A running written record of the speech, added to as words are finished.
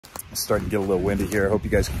It's starting to get a little windy here. I hope you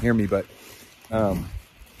guys can hear me, but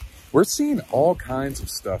we're seeing all kinds of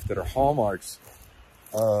stuff that are hallmarks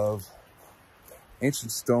of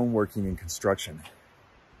ancient stoneworking and construction.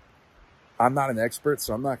 I'm not an expert,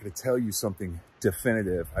 so I'm not going to tell you something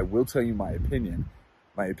definitive. I will tell you my opinion.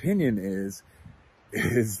 My opinion is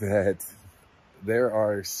that there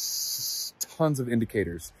are tons of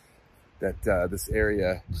indicators that this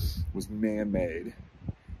area was man-made.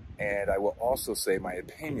 And I will also say my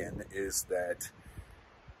opinion is that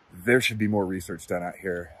there should be more research done out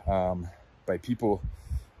here by people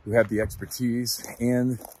who have the expertise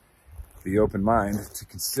and the open mind to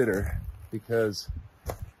consider, because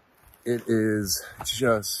it is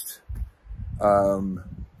just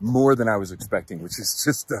more than I was expecting, which is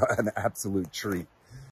just an absolute treat.